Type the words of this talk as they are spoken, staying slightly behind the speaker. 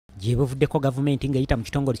Gyebuvuddeko gavumenti ng'eyita mu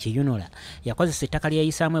kitongole ki UNRA yakozesa ettaka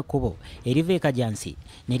lyeyisaamu ekkubo eriva e Kajansi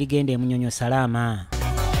ne ligenda e Munyonyo Salaama.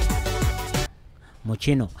 Mu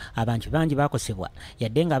kino abantu bangi bakosebwa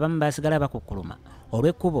yadde ng'abamu baasigala bakukkuluma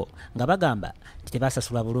olw'ekkubo nga bagamba nti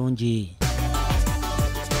tebasasulwa bulungi.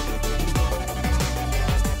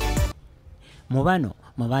 Mu bano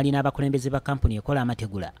mwe baali n'abakulembeze ba kampuni ekola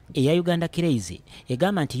amategula eya Uganda Craze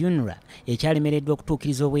egamba nti UNRA ekyalemereddwa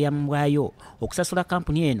okutuukiriza obweyamo bwayo okusasula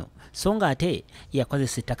kampuni eno so nga ate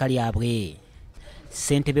yakozesa ettaka lyabwe.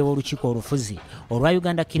 Ssentebe w'olukiiko olufuzi olwa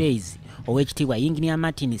Uganda Craze ow'ekitiibwa Yinginia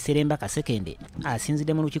Martin Seremba Kasekende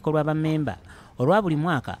asinzidde mu lukiiko lwa bammemba olwa buli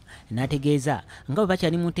mwaka n'ategeeza nga bwe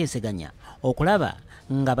bakyali mu nteeseganya okulaba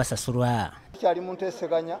nga basasulwa. Tukyali mu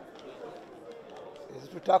nteeseganya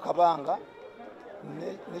ezitutakabanga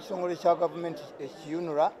n'ekitongole kya gavumenti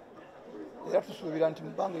eki-UNRA era tusuubira nti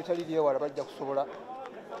mu bbanga eritali lyewala bajja kusobola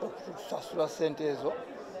okutusasula ssente ezo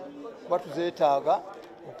kuba tuzeetaaga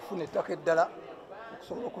okufuna ettaka eddala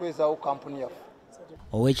okusobola okubeezaawo kampuni yaffe.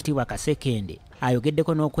 Ow'ekitiibwa Kasekende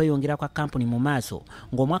ayogeddeko n'okweyongera kwa kampuni mu maaso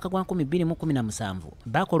ng'omwaka gwa 2017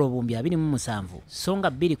 bakola obumbi 27 so nga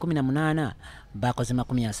 2018 bakoze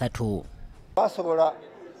 30. Basobola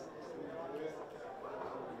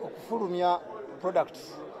okufulumya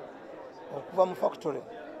products okuva mu factory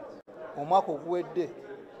omwaka oguwedde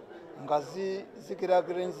nga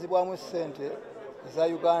zigeraageranyizibwamu ssente eza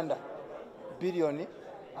Uganda biliyoni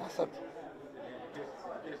 3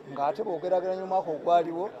 ng'ate bw'ogeraageranya omwaka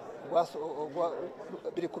ogwaliwo ogwa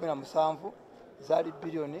 2017 zaali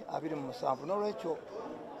biliyoni 27. N'olwekyo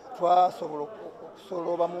twasobola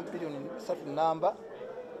okusolooba mu biliyoni 3 namba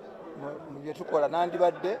mu bye tukola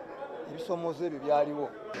nandibadde ebisoomoozo ebyo byaliwo.